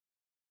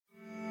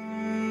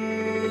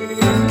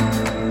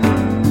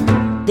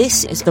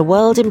This is The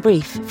World in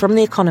Brief from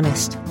The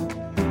Economist.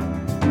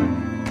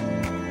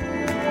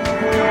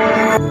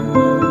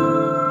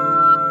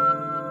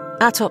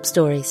 Our top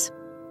stories.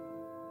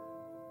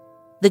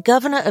 The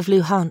governor of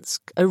Luhansk,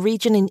 a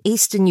region in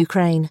eastern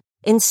Ukraine,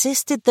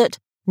 insisted that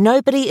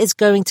nobody is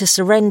going to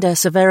surrender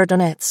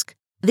Severodonetsk,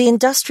 the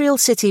industrial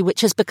city which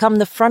has become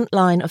the front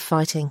line of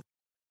fighting.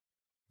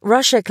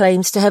 Russia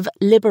claims to have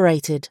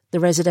liberated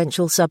the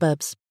residential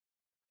suburbs.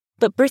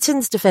 But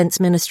Britain's defence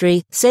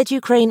ministry said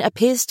Ukraine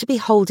appears to be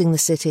holding the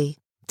city,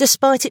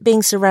 despite it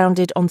being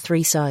surrounded on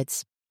three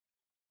sides.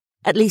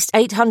 At least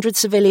 800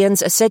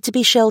 civilians are said to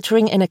be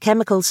sheltering in a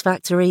chemicals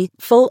factory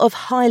full of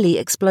highly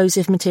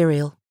explosive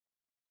material.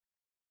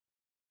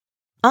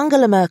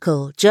 Angela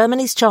Merkel,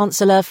 Germany's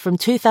chancellor from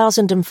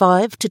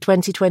 2005 to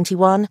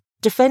 2021,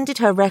 defended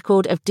her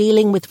record of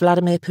dealing with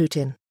Vladimir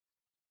Putin.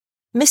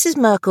 Mrs.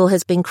 Merkel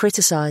has been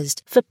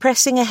criticised for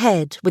pressing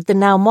ahead with the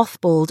now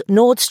mothballed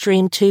Nord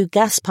Stream 2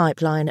 gas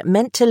pipeline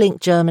meant to link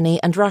Germany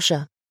and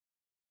Russia.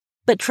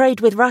 But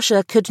trade with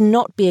Russia could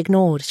not be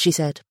ignored, she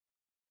said.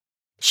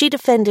 She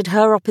defended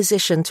her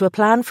opposition to a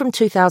plan from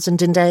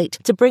 2008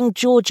 to bring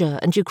Georgia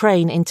and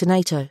Ukraine into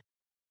NATO,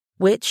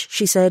 which,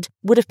 she said,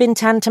 would have been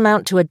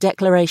tantamount to a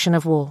declaration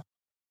of war.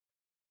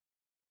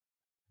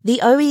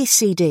 The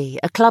OECD,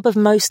 a club of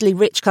mostly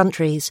rich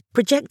countries,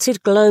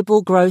 projected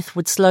global growth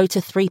would slow to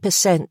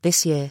 3%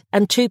 this year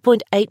and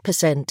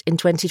 2.8% in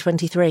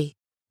 2023,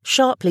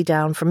 sharply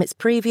down from its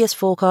previous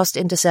forecast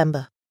in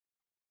December.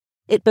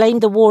 It blamed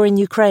the war in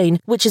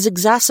Ukraine, which has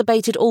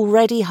exacerbated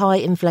already high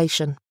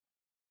inflation.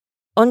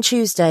 On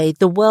Tuesday,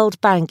 the World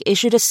Bank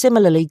issued a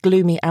similarly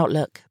gloomy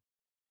outlook.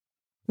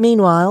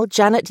 Meanwhile,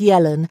 Janet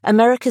Yellen,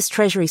 America's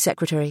Treasury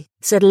Secretary,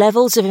 said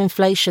levels of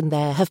inflation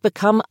there have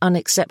become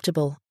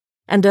unacceptable,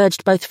 and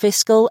urged both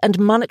fiscal and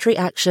monetary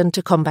action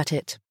to combat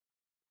it.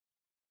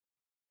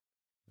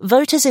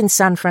 Voters in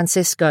San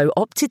Francisco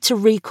opted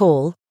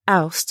to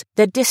oust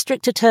their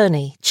district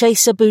attorney,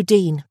 Chesa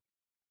Boudin.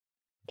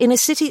 In a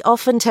city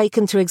often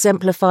taken to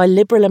exemplify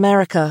liberal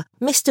America,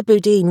 Mr.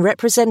 Boudin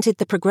represented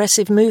the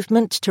progressive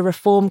movement to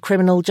reform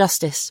criminal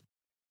justice.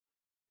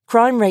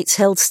 Crime rates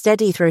held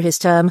steady through his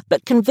term,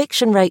 but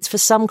conviction rates for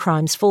some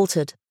crimes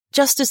faltered,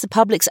 just as the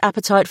public's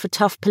appetite for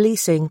tough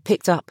policing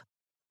picked up.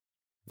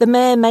 The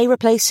mayor may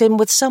replace him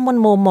with someone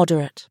more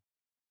moderate.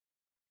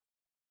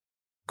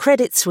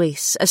 Credit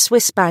Suisse, a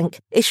Swiss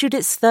bank, issued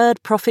its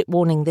third profit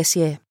warning this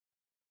year.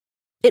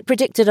 It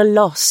predicted a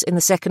loss in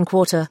the second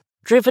quarter,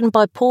 driven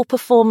by poor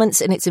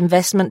performance in its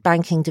investment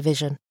banking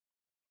division.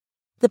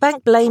 The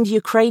bank blamed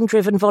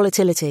Ukraine-driven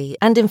volatility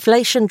and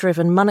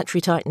inflation-driven monetary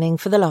tightening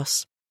for the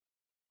loss.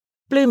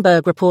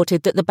 Bloomberg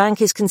reported that the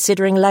bank is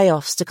considering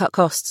layoffs to cut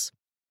costs.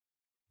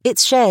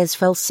 Its shares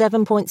fell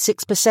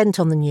 7.6%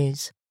 on the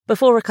news,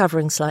 before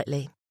recovering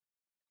slightly.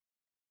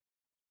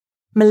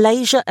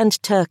 Malaysia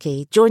and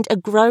Turkey joined a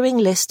growing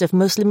list of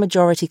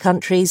Muslim-majority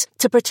countries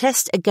to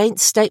protest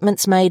against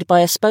statements made by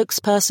a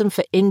spokesperson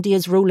for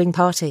India's ruling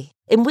party,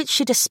 in which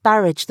she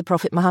disparaged the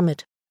Prophet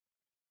Muhammad.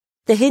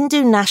 The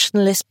Hindu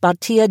nationalist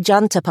Bharatiya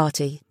Janata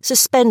Party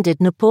suspended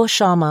Nupur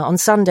Sharma on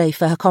Sunday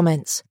for her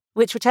comments,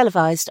 which were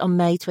televised on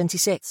May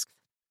 26th.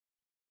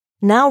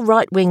 Now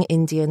right-wing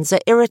Indians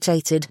are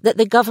irritated that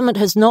the government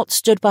has not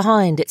stood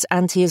behind its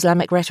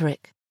anti-Islamic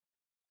rhetoric.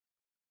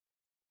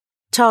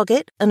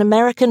 Target, an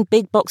American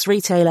big-box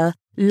retailer,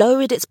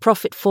 lowered its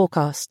profit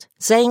forecast,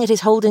 saying it is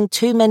holding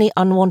too many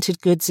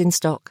unwanted goods in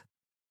stock.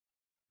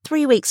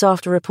 3 weeks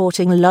after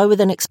reporting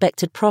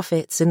lower-than-expected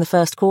profits in the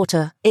first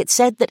quarter, it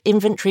said that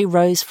inventory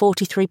rose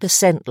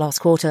 43% last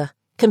quarter,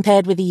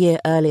 compared with a year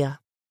earlier.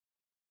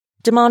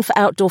 Demand for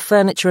outdoor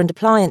furniture and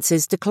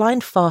appliances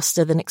declined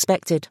faster than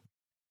expected.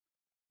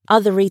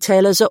 Other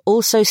retailers are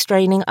also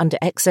straining under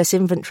excess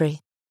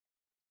inventory.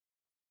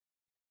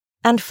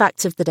 And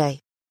facts of the day.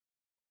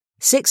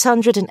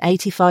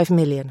 685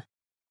 million.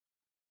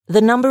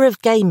 The number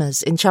of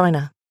gamers in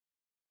China.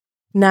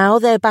 Now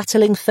they're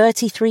battling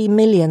 33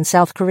 million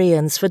South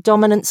Koreans for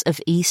dominance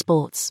of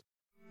esports.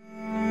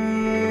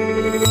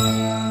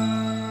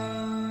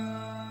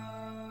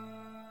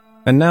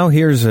 And now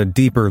here's a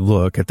deeper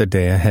look at the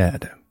day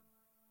ahead.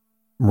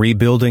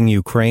 Rebuilding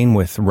Ukraine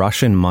with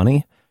Russian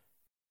money?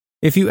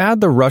 If you add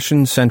the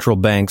Russian central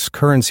bank's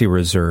currency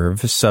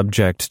reserve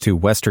subject to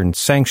Western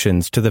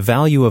sanctions to the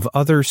value of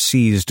other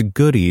seized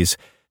goodies,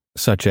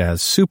 such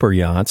as super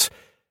yachts,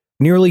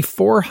 nearly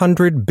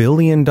 $400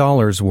 billion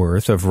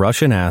worth of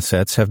Russian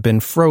assets have been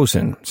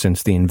frozen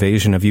since the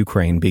invasion of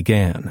Ukraine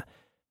began.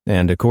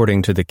 And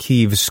according to the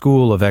Kyiv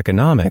School of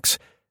Economics,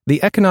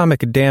 the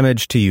economic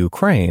damage to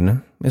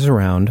Ukraine is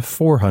around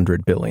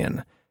 $400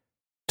 billion.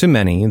 To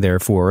many,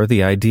 therefore,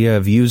 the idea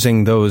of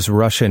using those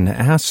Russian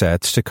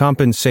assets to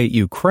compensate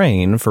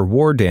Ukraine for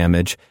war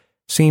damage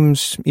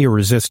seems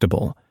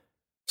irresistible.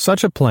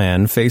 Such a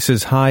plan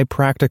faces high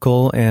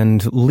practical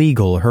and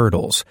legal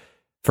hurdles.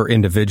 For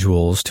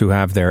individuals to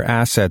have their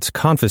assets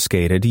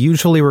confiscated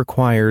usually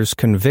requires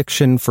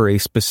conviction for a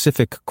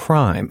specific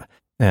crime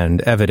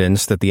and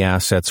evidence that the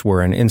assets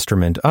were an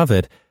instrument of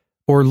it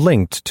or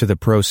linked to the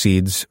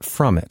proceeds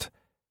from it.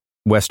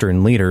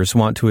 Western leaders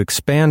want to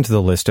expand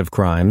the list of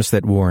crimes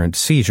that warrant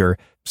seizure,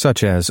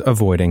 such as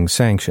avoiding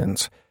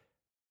sanctions.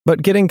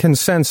 But getting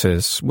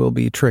consensus will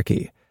be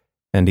tricky,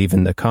 and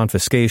even the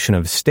confiscation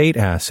of state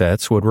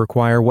assets would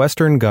require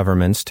Western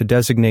governments to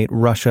designate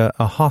Russia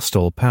a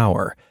hostile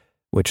power,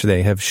 which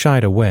they have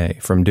shied away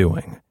from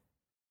doing.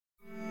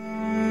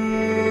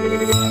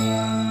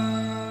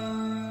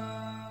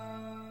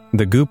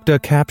 The Gupta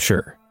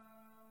capture.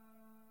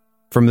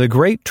 From the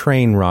Great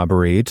Train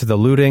Robbery to the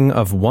looting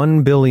of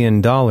 $1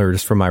 billion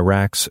from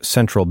Iraq's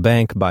central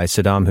bank by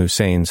Saddam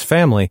Hussein's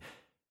family,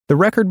 the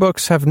record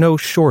books have no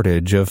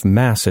shortage of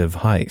massive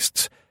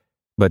heists.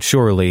 But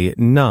surely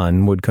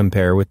none would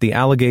compare with the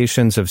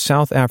allegations of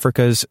South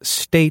Africa's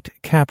state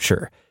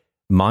capture,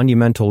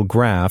 monumental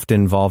graft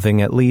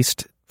involving at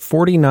least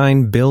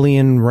 49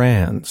 billion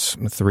rands,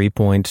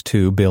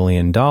 $3.2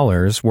 billion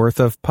worth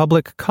of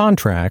public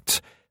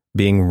contracts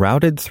being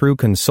routed through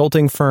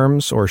consulting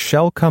firms or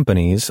shell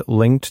companies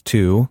linked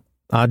to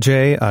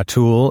Ajay,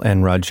 Atul,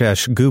 and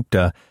Rajesh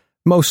Gupta,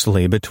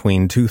 mostly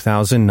between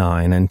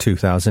 2009 and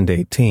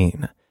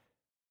 2018.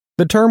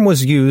 The term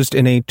was used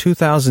in a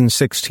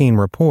 2016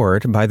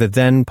 report by the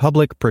then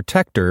public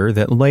protector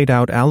that laid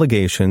out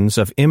allegations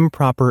of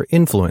improper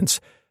influence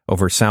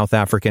over South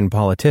African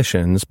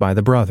politicians by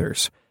the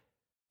brothers.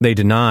 They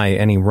deny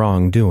any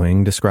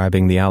wrongdoing,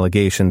 describing the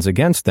allegations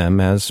against them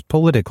as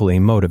politically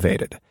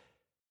motivated.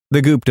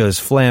 The Guptas'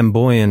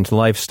 flamboyant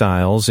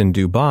lifestyles in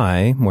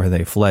Dubai, where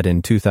they fled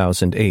in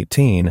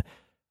 2018,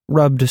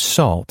 rubbed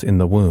salt in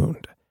the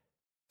wound.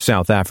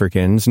 South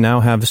Africans now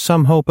have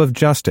some hope of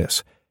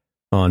justice.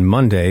 On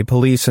Monday,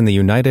 police in the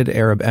United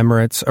Arab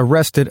Emirates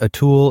arrested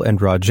Atul and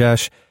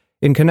Rajesh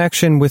in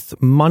connection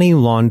with money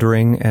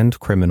laundering and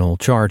criminal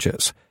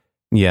charges.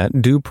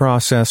 Yet due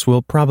process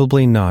will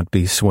probably not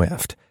be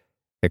swift.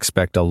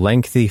 Expect a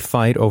lengthy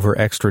fight over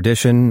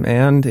extradition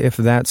and, if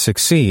that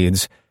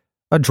succeeds,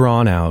 a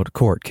drawn-out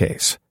court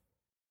case.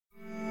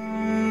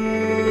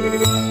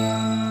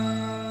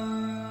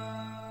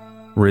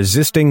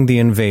 Resisting the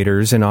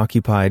invaders in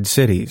occupied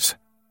cities.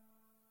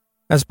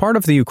 As part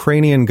of the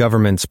Ukrainian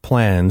government's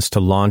plans to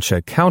launch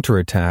a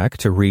counterattack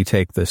to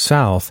retake the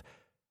south,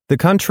 the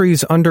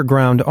country's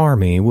underground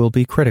army will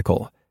be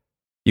critical.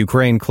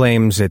 Ukraine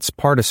claims its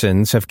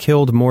partisans have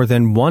killed more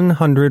than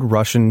 100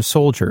 Russian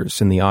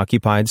soldiers in the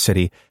occupied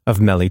city of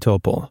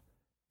Melitopol,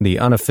 the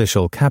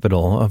unofficial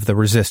capital of the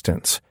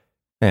resistance,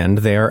 and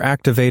they are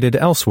activated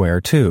elsewhere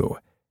too.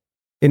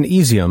 In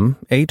Izium,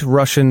 8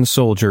 Russian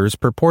soldiers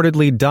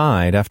purportedly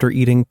died after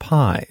eating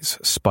pies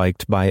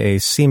spiked by a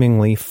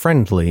seemingly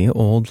friendly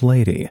old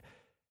lady.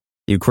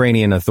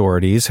 Ukrainian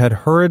authorities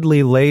had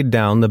hurriedly laid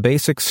down the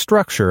basic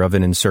structure of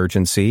an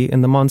insurgency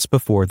in the months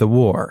before the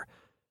war.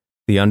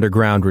 The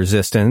underground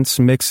resistance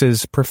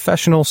mixes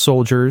professional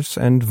soldiers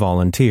and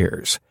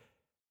volunteers.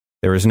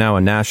 There is now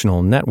a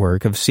national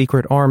network of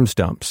secret arms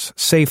dumps,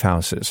 safe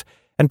houses,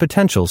 and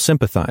potential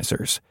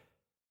sympathizers.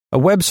 A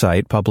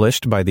website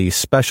published by the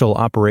Special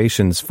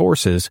Operations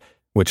Forces,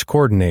 which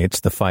coordinates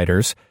the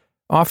fighters,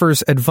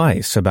 offers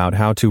advice about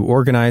how to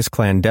organize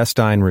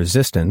clandestine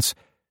resistance,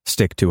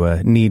 stick to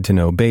a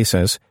need-to-know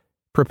basis,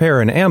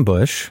 prepare an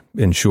ambush,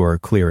 ensure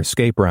clear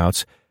escape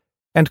routes,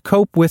 and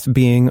cope with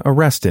being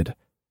arrested.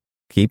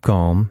 Keep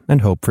calm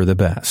and hope for the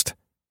best.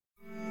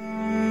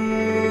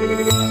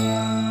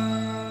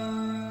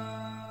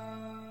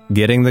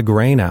 Getting the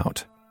grain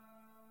out.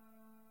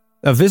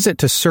 A visit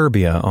to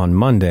Serbia on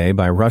Monday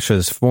by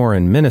Russia's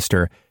foreign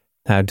minister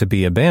had to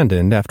be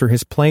abandoned after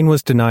his plane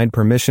was denied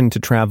permission to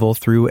travel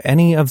through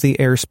any of the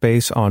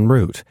airspace en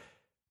route.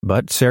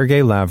 But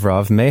Sergei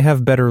Lavrov may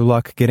have better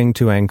luck getting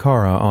to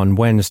Ankara on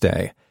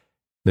Wednesday.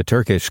 The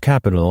Turkish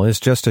capital is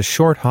just a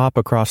short hop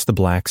across the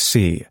Black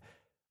Sea,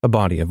 a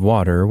body of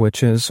water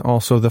which is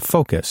also the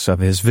focus of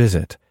his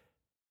visit.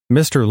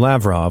 Mr.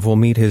 Lavrov will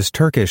meet his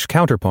Turkish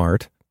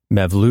counterpart,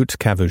 Mevlut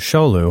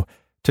Cavusoglu,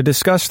 to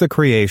discuss the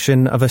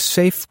creation of a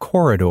safe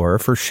corridor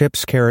for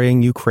ships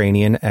carrying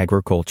Ukrainian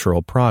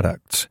agricultural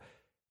products.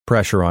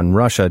 Pressure on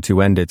Russia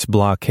to end its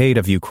blockade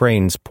of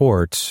Ukraine's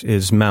ports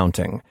is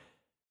mounting.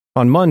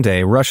 On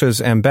Monday,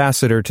 Russia's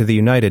ambassador to the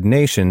United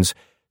Nations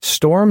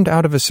stormed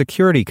out of a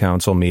Security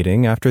Council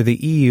meeting after the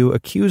EU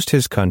accused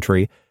his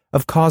country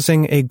of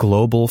causing a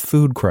global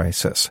food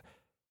crisis.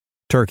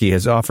 Turkey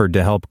has offered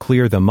to help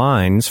clear the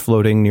mines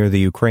floating near the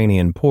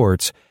Ukrainian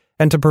ports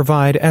and to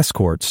provide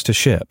escorts to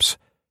ships.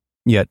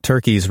 Yet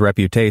Turkey's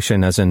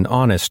reputation as an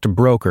honest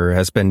broker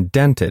has been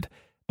dented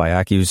by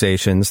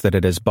accusations that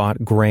it has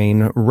bought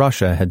grain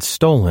Russia had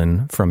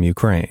stolen from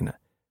Ukraine.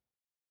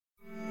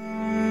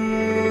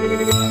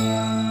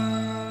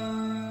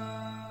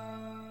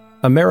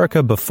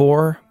 America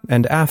before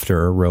and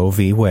after Roe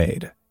v.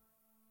 Wade.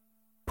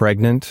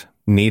 Pregnant?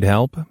 Need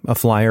help? A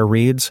flyer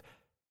reads,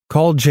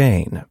 "Call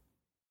Jane."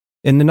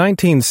 In the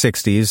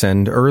 1960s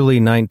and early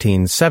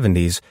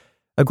 1970s,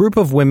 a group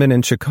of women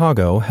in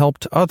Chicago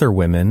helped other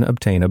women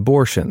obtain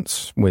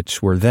abortions,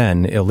 which were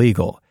then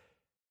illegal.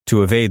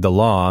 To evade the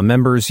law,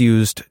 members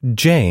used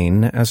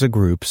Jane as a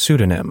group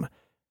pseudonym.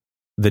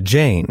 The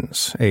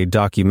Janes, a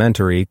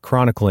documentary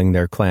chronicling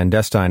their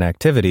clandestine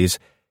activities,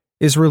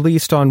 is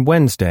released on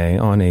Wednesday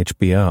on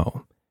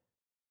HBO.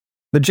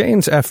 The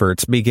Janes'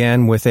 efforts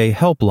began with a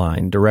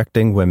helpline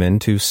directing women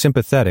to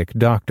sympathetic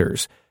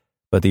doctors,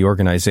 but the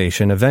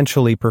organization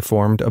eventually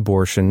performed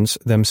abortions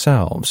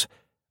themselves,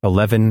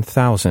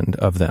 11,000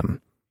 of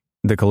them.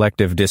 The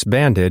collective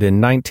disbanded in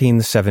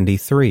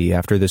 1973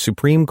 after the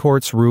Supreme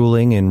Court's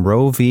ruling in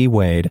Roe v.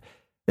 Wade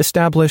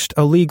established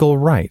a legal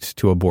right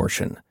to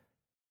abortion.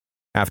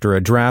 After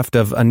a draft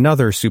of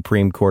another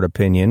Supreme Court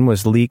opinion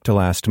was leaked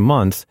last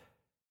month,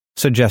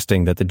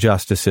 suggesting that the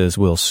justices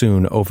will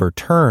soon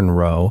overturn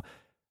Roe,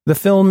 the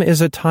film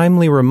is a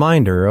timely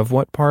reminder of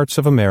what parts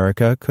of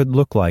America could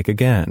look like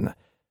again.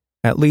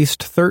 At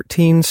least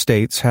 13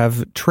 states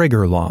have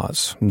trigger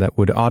laws that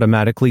would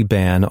automatically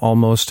ban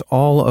almost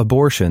all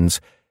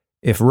abortions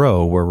if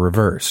Roe were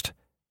reversed.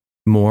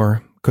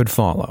 More could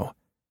follow.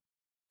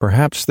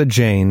 Perhaps the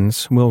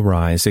Janes will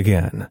rise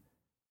again.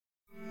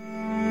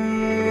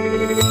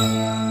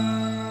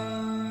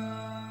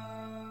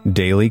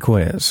 Daily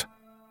Quiz.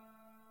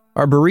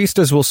 Our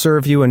baristas will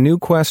serve you a new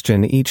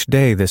question each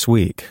day this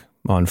week.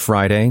 On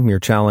Friday,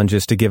 your challenge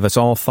is to give us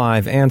all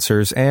 5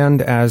 answers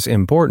and, as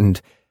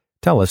important,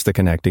 tell us the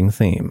connecting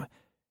theme.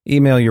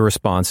 Email your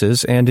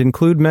responses and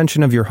include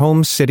mention of your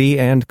home city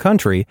and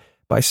country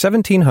by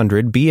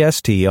 1700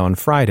 BST on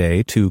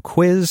Friday to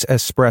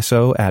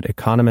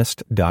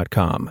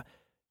quizespresso@economist.com.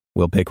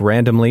 We'll pick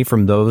randomly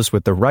from those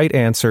with the right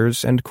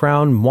answers and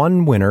crown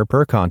one winner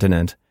per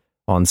continent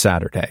on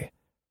Saturday.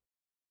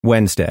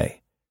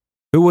 Wednesday.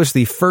 Who was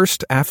the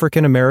first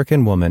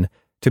African-American woman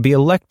to be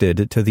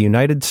elected to the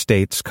United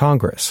States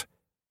Congress?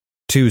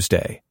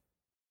 Tuesday.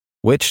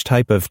 Which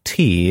type of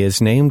tea is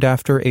named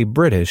after a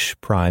British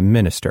Prime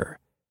Minister?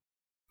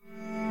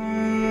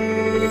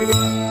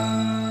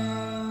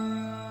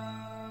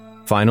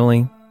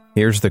 Finally,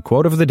 here's the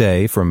quote of the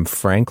day from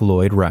Frank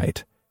Lloyd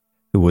Wright,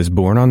 who was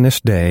born on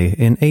this day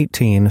in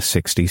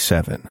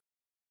 1867.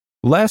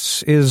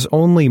 Less is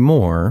only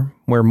more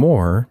where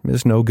more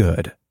is no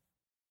good.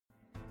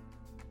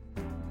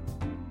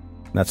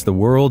 That's the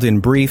world in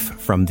brief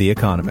from The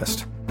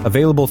Economist,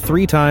 available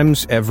 3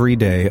 times every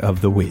day of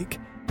the week.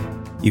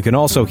 You can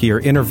also hear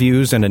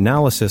interviews and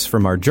analysis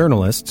from our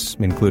journalists,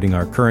 including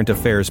our current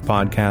affairs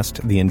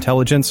podcast, The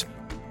Intelligence,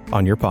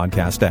 on your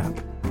podcast app.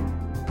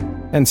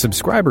 And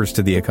subscribers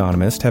to The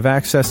Economist have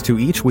access to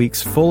each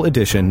week's full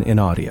edition in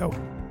audio.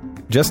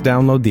 Just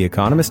download the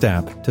Economist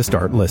app to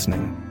start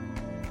listening.